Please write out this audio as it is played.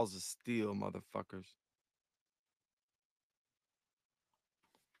Ball's a steal, motherfuckers.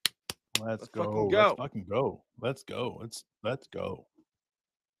 Let's Let's fucking go. Let's go. fucking go. Let's go. Let's go.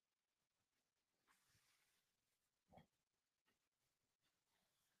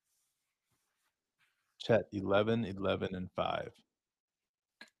 Chet 11, 11, and 5.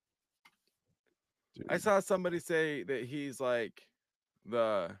 Dude, I saw somebody say that he's like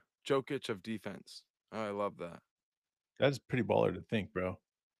the Jokic of defense. Oh, I love that. that's pretty baller to think, bro.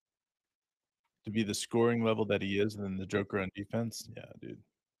 To be the scoring level that he is, and then the Joker on defense. Yeah, dude.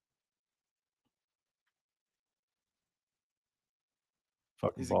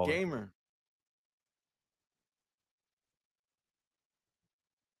 Fucking He's a baller. gamer.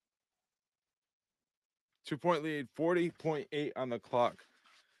 Two-point lead, 40.8 on the clock.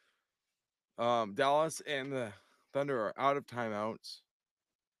 Dallas and the Thunder are out of timeouts.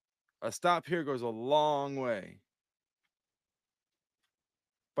 A stop here goes a long way.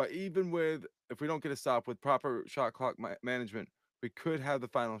 But even with, if we don't get a stop with proper shot clock management, we could have the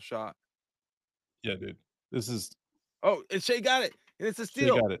final shot. Yeah, dude. This is Oh, and Shea got it, and it's a Shea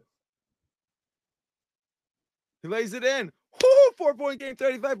steal. got it. He lays it in. Woo! 4-point game,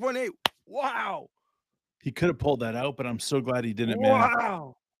 35.8. Wow. He could have pulled that out, but I'm so glad he didn't, man.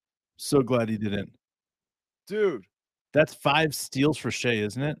 Wow. So glad he didn't. Dude. That's 5 steals for Shea,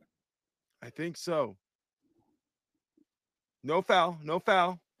 isn't it? I think so. No foul. No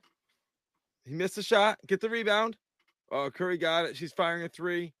foul. He missed the shot. Get the rebound. Oh, Curry got it. She's firing a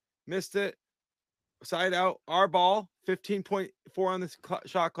 3. Missed it. Side out. Our ball. 15.4 on the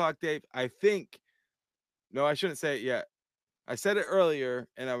shot clock, Dave. I think. No, I shouldn't say it yet. I said it earlier,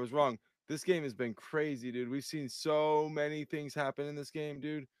 and I was wrong. This game has been crazy, dude. We've seen so many things happen in this game,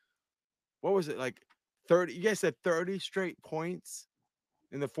 dude. What was it, like 30? You guys said 30 straight points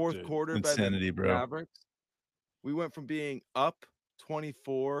in the fourth quarter insanity, by the bro. Mavericks. We went from being up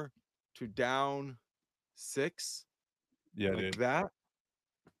 24 to down 6. Yeah, Like dude. that.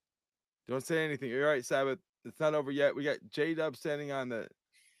 Don't say anything. You're right, Sabbath. It's not over yet. We got J-Dub standing on the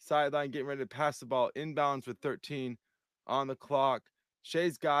sideline, getting ready to pass the ball inbounds with 13 on the clock.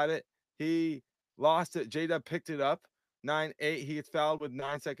 Shea's got it. He lost it. J-Dub picked it up. 9-8. He gets fouled with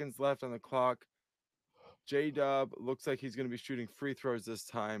 9 seconds left on the clock. J-Dub looks like he's going to be shooting free throws this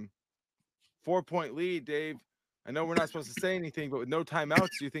time. 4-point lead, Dave. I know we're not supposed to say anything, but with no timeouts,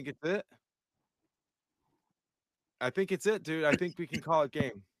 do you think it's it? I think it's it, dude. I think we can call it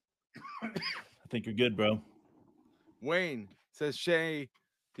game. I think you're good, bro. Wayne says Shea,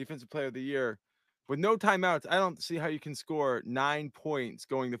 defensive player of the year. With no timeouts, I don't see how you can score 9 points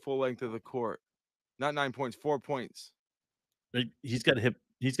going the full length of the court. Not 9 points, 4 points. He's got to hit.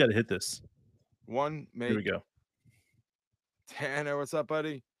 He's got to hit this. One, make. Here we go. Tanner, what's up,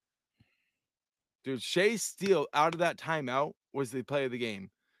 buddy? Dude, Shea's steal out of that timeout was the play of the game.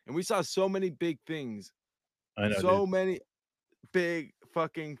 And we saw so many big things. I know, so dude. many big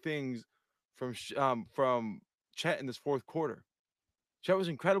fucking things from Chet in this fourth quarter. Chet was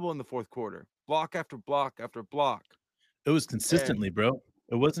incredible in the fourth quarter. Block after block after block. It was consistently, bro.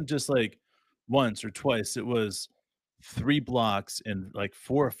 It wasn't just like once or twice. It was 3 blocks in like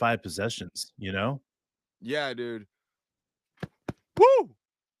 4 or 5 possessions, you know? Yeah, dude. Woo!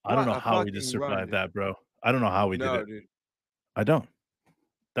 I don't know how we just survived that, bro. I don't know how we did it. Dude. I don't.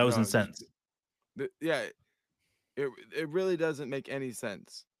 That was intense. Yeah. It really doesn't make any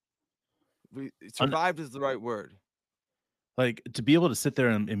sense. Survived is the right word. Like, to be able to sit there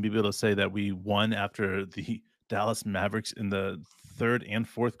and be able to say that we won after the Dallas Mavericks in the third and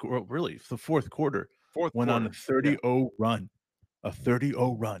fourth quarter, really, the fourth quarter, went on a 30-0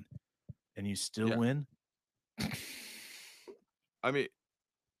 run, and you still win? I mean,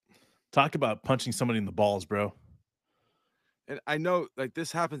 talk about punching somebody in the balls, bro. And I know, like,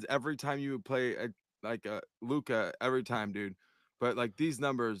 this happens every time you play Luka, every time, dude. But like these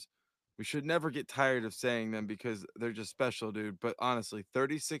numbers, we should never get tired of saying them because they're just special, dude. But honestly,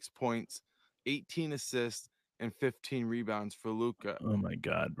 36 points, 18 assists, and 15 rebounds for Luka. Oh my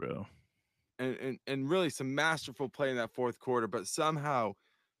God, bro. And really some masterful play in that fourth quarter. But somehow,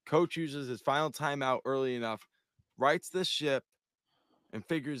 coach uses his final timeout early enough, rights the ship, and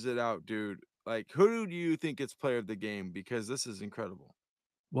figures it out, dude. Like, who do you think gets player of the game? Because this is incredible.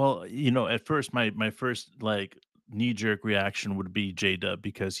 Well, you know, at first, my first like knee-jerk reaction would be J-Dub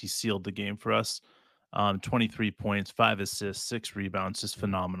because he sealed the game for us. 23 points, 5 assists, 6 rebounds, just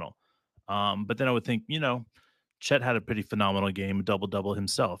phenomenal. But then I would think, you know, Chet had a pretty phenomenal game, a double-double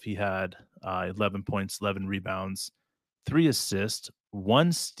himself. He had 11 points, 11 rebounds, 3 assists,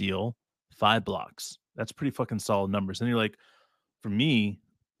 1 steal, 5 blocks. That's pretty fucking solid numbers. And you're like, for me,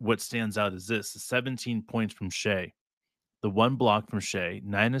 what stands out is this: 17 points from Shea, the 1 block from Shea,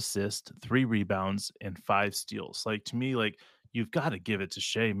 9 assists, 3 rebounds, and 5 steals. Like, to me, like, you've gotta give it to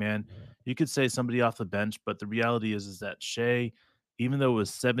Shea, man. You could say somebody off the bench, but the reality is that Shea, even though it was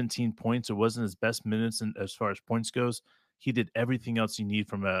 17 points, it wasn't his best minutes in as far as points goes. He did everything else you need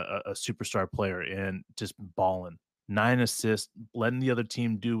from a superstar player and just balling. 9 assists, letting the other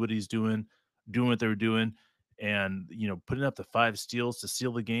team do what he's doing what they were doing, and, putting up the 5 steals to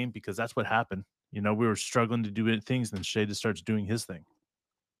seal the game because that's what happened. We were struggling to do things, then Shea just starts doing his thing.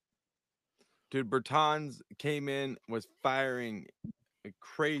 Dude, Bertans came in, was firing like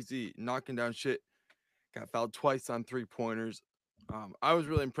crazy, knocking down shit. Got fouled twice on 3-pointers. I was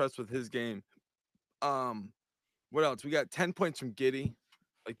really impressed with his game. What else? We got 10 points from Giddy,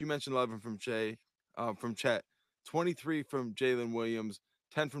 like you mentioned, 11 from Shea, from Chet, 23 from Jalen Williams,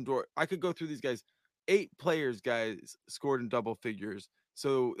 10 from Dort. I could go through these guys. 8 players, guys, scored in double figures.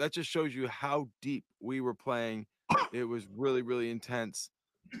 So that just shows you how deep we were playing. It was really, really intense.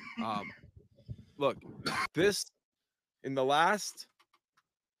 Um, Look, this in the last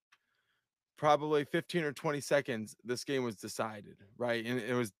probably 15 or 20 seconds, this game was decided, right? And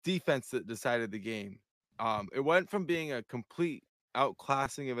it was defense that decided the game. It went from being a complete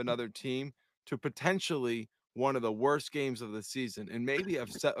outclassing of another team to potentially one of the worst games of the season and maybe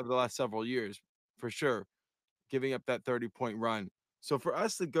of the last several years, for sure, giving up that 30-point run. So for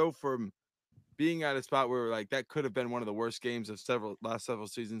us to go from being at a spot where like that could have been one of the worst games of last several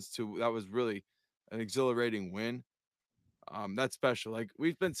seasons to that was really an exhilarating win. That's special. Like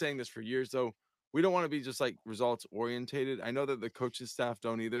we've been saying this for years, though. We don't want to be just like results orientated. I know that the coaches staff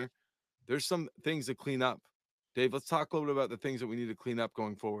don't either. There's some things to clean up. Dave, let's talk a little bit about the things that we need to clean up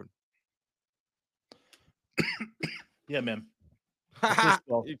going forward. Yeah, man. Well, first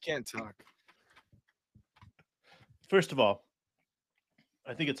of all, you can't talk. First of all,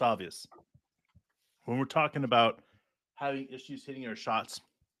 I think it's obvious when we're talking about having issues hitting our shots.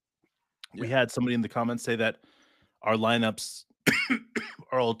 We had somebody in the comments say that our lineups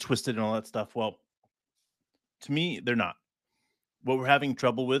are all twisted and all that stuff. Well, to me, they're not. What we're having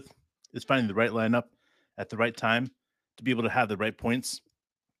trouble with is finding the right lineup at the right time to be able to have the right points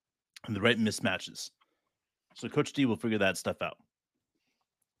and the right mismatches. So Coach D will figure that stuff out.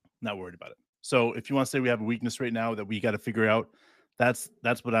 Not worried about it. So if you want to say we have a weakness right now that we got to figure out, that's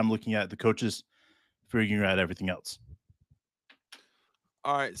what I'm looking at. The coaches figuring out everything else.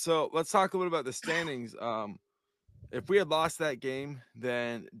 All right, so let's talk a little about the standings. If we had lost that game,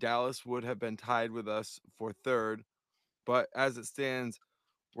 then Dallas would have been tied with us for third. But as it stands,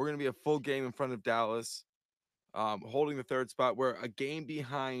 we're going to be a full game in front of Dallas, holding the third spot. We're a game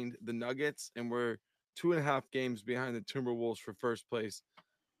behind the Nuggets, and we're 2.5 games behind the Timberwolves for first place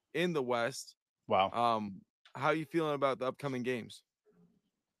in the West. Wow. How are you feeling about the upcoming games?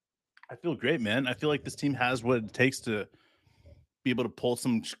 I feel great, man. I feel like this team has what it takes to be able to pull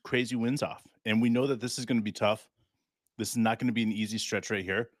some crazy wins off. And we know that this is going to be tough. This is not going to be an easy stretch right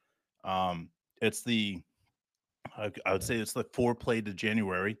here. It's I would say it's the foreplay to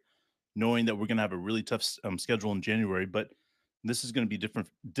January, knowing that we're going to have a really tough schedule in January, but this is going to be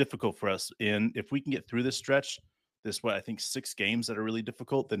difficult for us. And if we can get through this stretch, I think 6 games that are really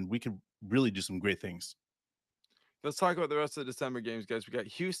difficult, then we could really do some great things. Let's talk about the rest of the December games, guys. We got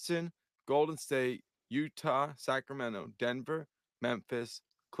Houston, Golden State, Utah, Sacramento, Denver, Memphis,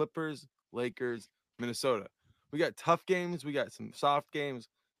 Clippers, Lakers, Minnesota. We got tough games. We got some soft games.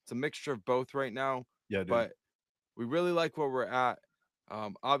 It's a mixture of both right now. Yeah, dude. But we really like where we're at.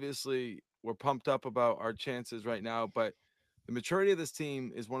 Obviously, we're pumped up about our chances right now, but the maturity of this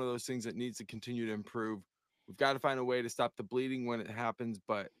team is one of those things that needs to continue to improve. We've got to find a way to stop the bleeding when it happens,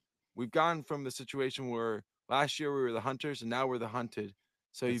 but we've gone from the situation where last year we were the hunters and now we're the hunted.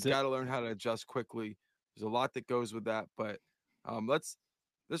 So you've got to learn how to adjust quickly. There's a lot that goes with that, but let's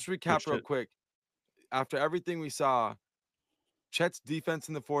recap real quick. After everything we saw, Chet's defense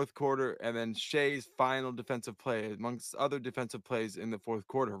in the fourth quarter and then Shea's final defensive play, amongst other defensive plays in the fourth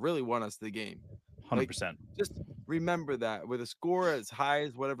quarter, really won us the game. 100%. Like, just remember that with a score as high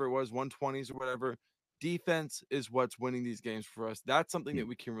as whatever it was, 120s or whatever, defense is what's winning these games for us. That's something that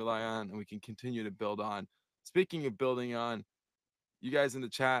we can rely on and we can continue to build on. Speaking of building on, you guys in the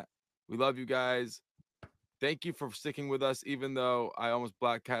chat, we love you guys. Thank you for sticking with us, even though I almost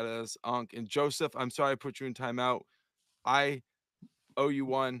black cat us, Unc. And Joseph, I'm sorry I put you in timeout. I owe you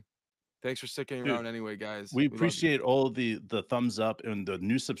one. Thanks for sticking around anyway, guys. We appreciate all the thumbs up and the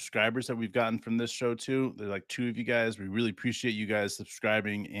new subscribers that we've gotten from this show too. There's like 2 of you guys. We really appreciate you guys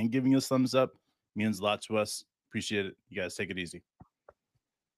subscribing and giving us thumbs up. It means a lot to us. Appreciate it. You guys take it easy.